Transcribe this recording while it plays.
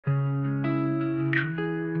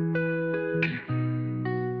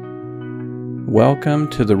Welcome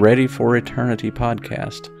to the Ready for Eternity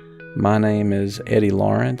podcast. My name is Eddie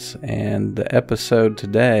Lawrence, and the episode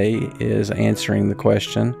today is answering the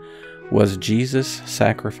question, was Jesus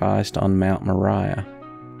sacrificed on Mount Moriah?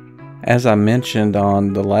 As I mentioned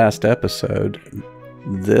on the last episode,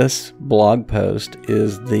 this blog post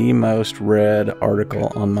is the most read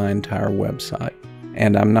article on my entire website,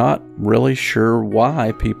 and I'm not really sure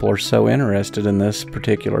why people are so interested in this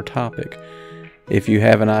particular topic. If you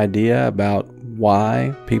have an idea about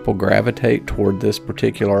why people gravitate toward this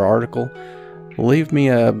particular article, leave me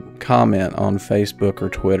a comment on Facebook or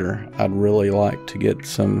Twitter. I'd really like to get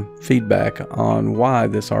some feedback on why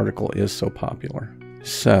this article is so popular.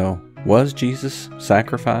 So, was Jesus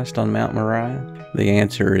sacrificed on Mount Moriah? The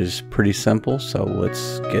answer is pretty simple, so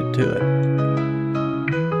let's get to it.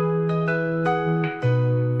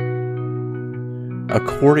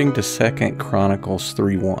 According to 2 Chronicles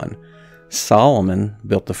 3:1, Solomon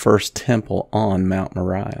built the first temple on Mount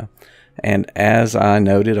Moriah. And as I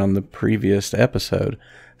noted on the previous episode,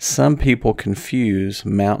 some people confuse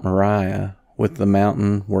Mount Moriah with the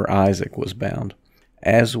mountain where Isaac was bound.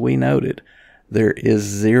 As we noted, there is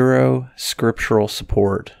zero scriptural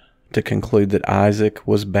support to conclude that Isaac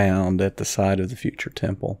was bound at the site of the future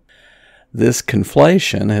temple. This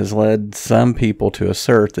conflation has led some people to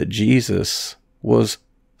assert that Jesus was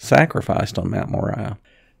sacrificed on Mount Moriah.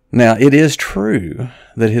 Now, it is true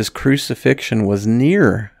that his crucifixion was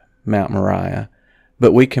near Mount Moriah,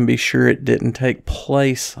 but we can be sure it didn't take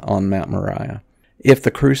place on Mount Moriah. If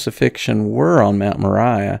the crucifixion were on Mount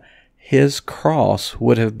Moriah, his cross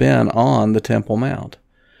would have been on the Temple Mount.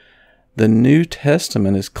 The New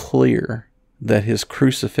Testament is clear that his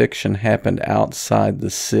crucifixion happened outside the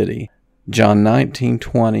city. John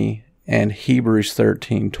 19:20 and Hebrews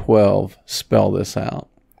 13:12 spell this out.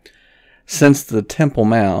 Since the Temple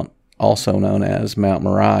Mount, also known as Mount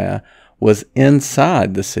Moriah, was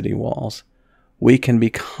inside the city walls, we can be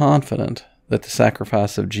confident that the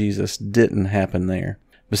sacrifice of Jesus didn't happen there.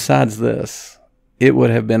 Besides this, it would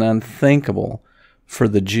have been unthinkable for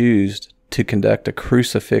the Jews to conduct a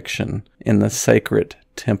crucifixion in the sacred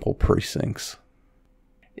temple precincts.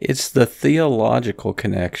 It's the theological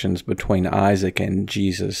connections between Isaac and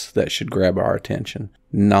Jesus that should grab our attention,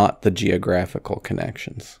 not the geographical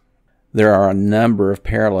connections. There are a number of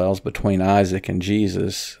parallels between Isaac and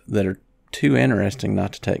Jesus that are too interesting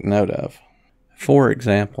not to take note of. For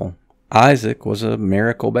example, Isaac was a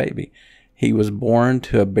miracle baby. He was born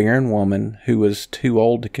to a barren woman who was too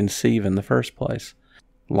old to conceive in the first place.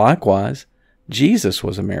 Likewise, Jesus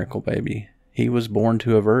was a miracle baby. He was born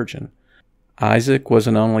to a virgin. Isaac was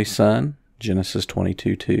an only son, Genesis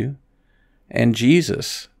 22:2, and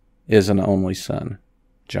Jesus is an only son,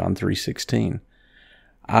 John 3:16.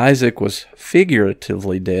 Isaac was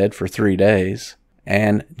figuratively dead for 3 days,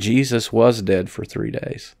 and Jesus was dead for 3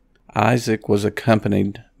 days. Isaac was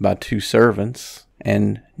accompanied by 2 servants,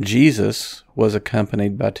 and Jesus was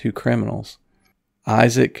accompanied by 2 criminals.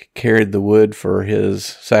 Isaac carried the wood for his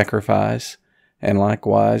sacrifice, and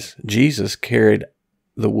likewise, Jesus carried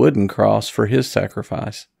the wooden cross for his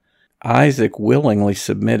sacrifice. Isaac willingly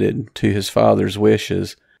submitted to his father's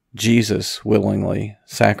wishes. Jesus willingly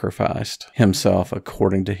sacrificed himself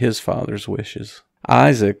according to his father's wishes.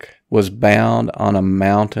 Isaac was bound on a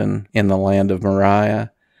mountain in the land of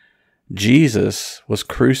Moriah. Jesus was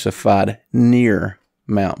crucified near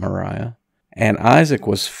Mount Moriah. And Isaac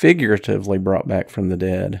was figuratively brought back from the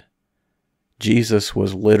dead. Jesus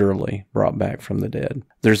was literally brought back from the dead.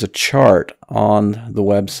 There's a chart on the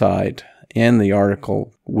website in the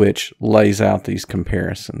article which lays out these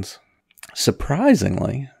comparisons.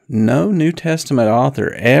 Surprisingly, no New Testament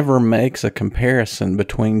author ever makes a comparison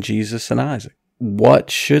between Jesus and Isaac. What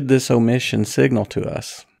should this omission signal to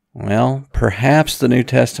us? Well, perhaps the New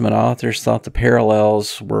Testament authors thought the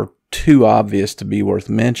parallels were too obvious to be worth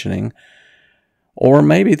mentioning, or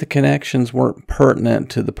maybe the connections weren't pertinent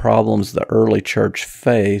to the problems the early church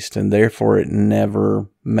faced, and therefore it never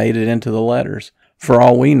made it into the letters. For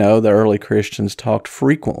all we know, the early Christians talked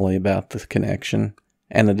frequently about the connection,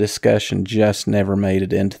 and the discussion just never made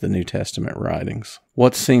it into the New Testament writings.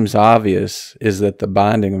 What seems obvious is that the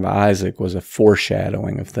binding of Isaac was a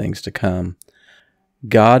foreshadowing of things to come.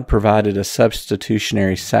 God provided a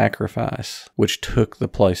substitutionary sacrifice which took the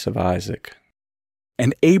place of Isaac.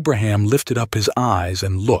 And Abraham lifted up his eyes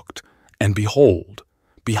and looked, and behold,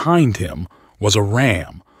 behind him was a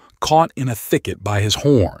ram caught in a thicket by his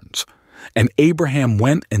horns. And Abraham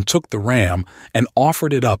went and took the ram and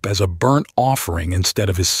offered it up as a burnt offering instead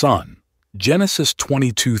of his son. Genesis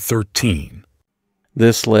 22:13.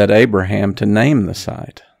 This led Abraham to name the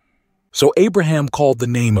site. So Abraham called the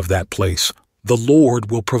name of that place, "The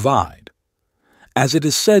Lord will provide." As it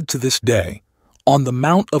is said to this day, on the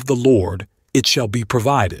mount of the Lord it shall be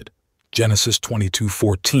provided. Genesis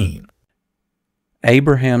 22:14.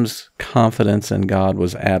 Abraham's confidence in God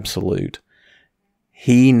was absolute.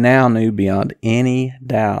 He now knew beyond any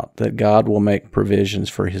doubt that God will make provisions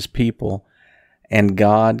for his people, and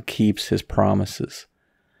God keeps his promises.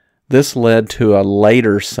 This led to a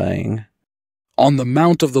later saying, on the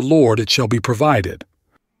mount of the Lord it shall be provided.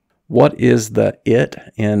 What is the it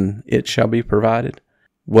in it shall be provided?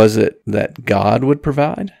 Was it that God would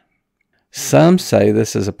provide? Some say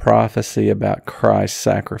this is a prophecy about Christ's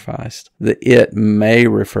sacrifice. The it may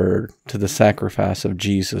refer to the sacrifice of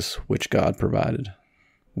Jesus, which God provided.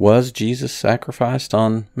 Was Jesus sacrificed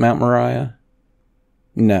on Mount Moriah?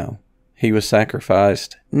 No. He was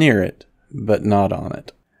sacrificed near it, but not on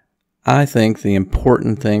it. I think the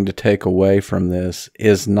important thing to take away from this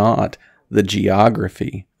is not the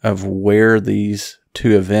geography of where these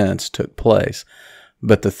two events took place,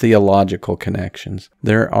 but the theological connections.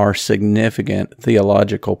 There are significant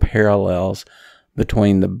theological parallels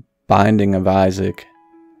between the binding of Isaac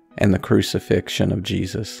and the crucifixion of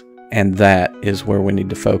Jesus. And that is where we need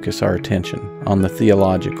to focus our attention, on the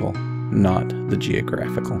theological, not the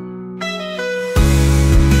geographical.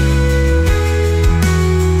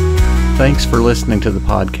 Thanks for listening to the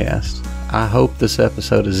podcast. I hope this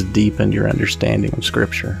episode has deepened your understanding of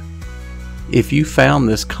Scripture. If you found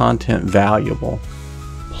this content valuable,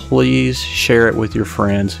 please share it with your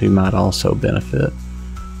friends who might also benefit.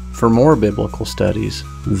 For more biblical studies,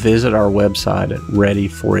 visit our website at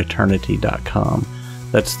readyforeternity.com.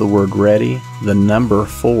 That's the word ready, the number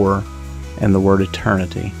 4, and the word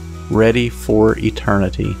eternity.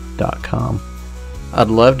 readyforeternity.com. I'd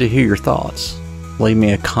love to hear your thoughts. Leave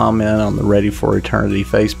me a comment on the Ready for Eternity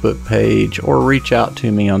Facebook page or reach out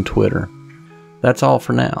to me on Twitter. That's all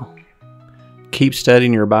for now. Keep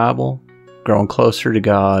studying your Bible, growing closer to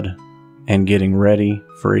God, and getting ready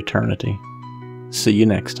for eternity. See you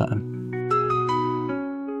next time.